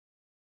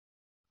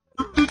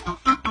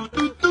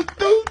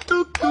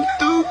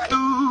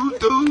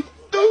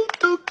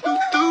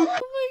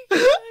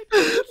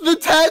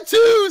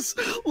this!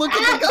 Look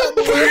at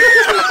the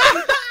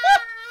guy.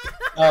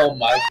 Oh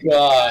my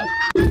god.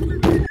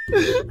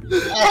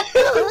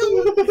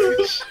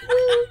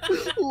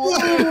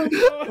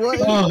 What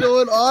is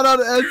going on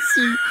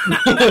Etsy?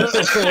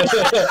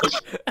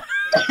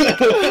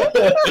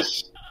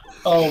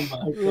 Oh my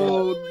god.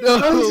 Oh, no.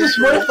 How is this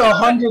worth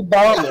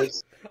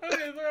 $100? I'm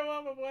gonna throw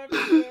off a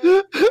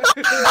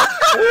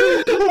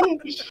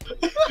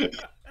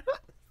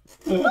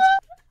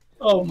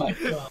Oh my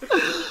god.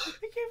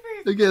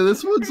 Okay,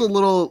 this one's a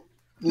little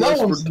less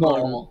That one's retarded.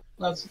 normal.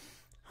 That's...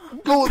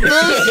 Go with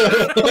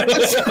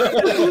this!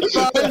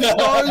 5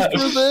 stars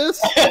for this?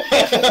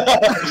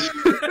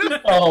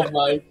 Oh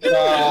my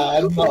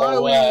god,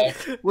 no way.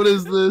 What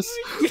is this?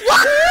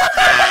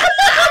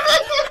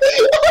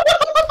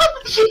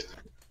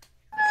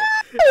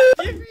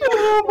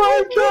 Oh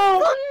my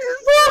god!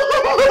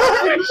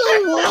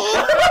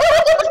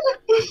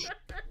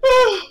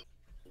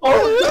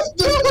 Oh, this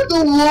is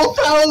the wolf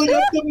howling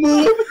at the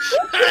moon!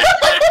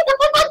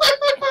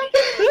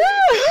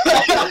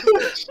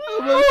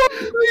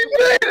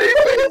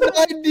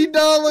 $90.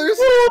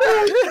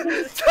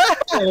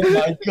 Oh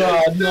my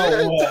god, no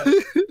way.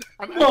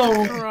 I'm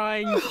Oh.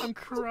 crying. I'm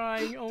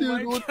crying. Oh my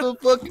Dude, what god.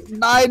 the fuck?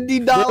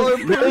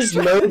 $90 There's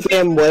no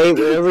damn way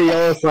wherever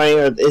y'all are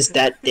finding is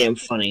that damn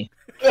funny.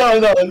 No,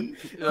 no. You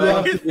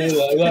have to do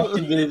that. You have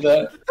to do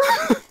that.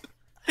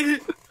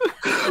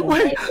 Oh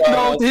Wait, my no,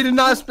 god. he did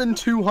not spend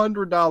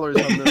 $200 on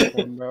this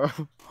one, bro.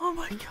 Oh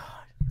my god.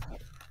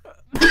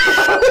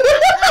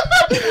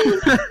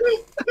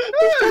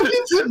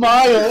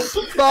 Smile.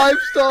 5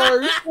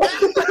 stars.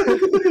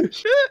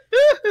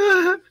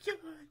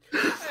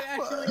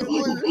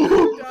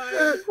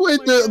 Wait,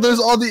 there's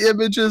all the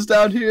images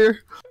down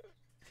here.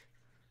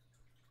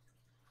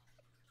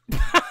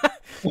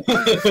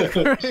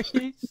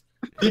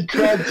 He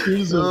cried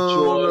tears of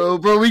joy. No,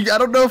 bro, I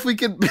don't know if we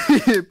can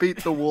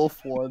beat the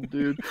wolf one,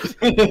 dude.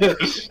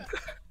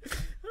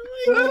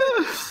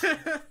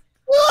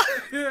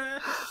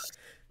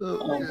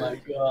 Oh my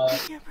god.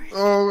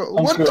 Oh,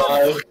 I'm what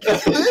crying. the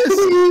fuck is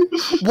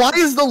this? Why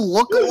is the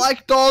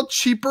look-alike doll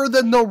cheaper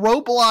than the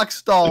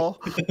Roblox doll?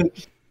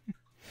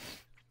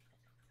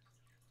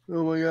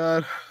 Oh my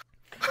god.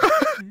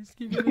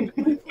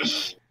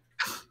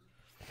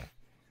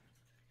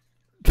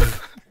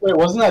 Wait,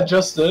 wasn't that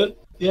just it?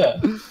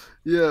 Yeah.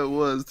 Yeah, it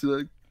was.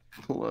 Dude,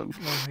 hold on.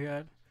 Oh my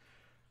god.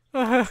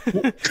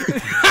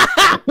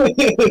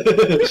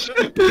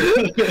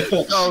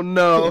 Oh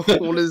no.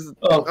 What is...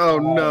 Oh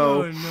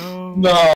no. Oh no. No.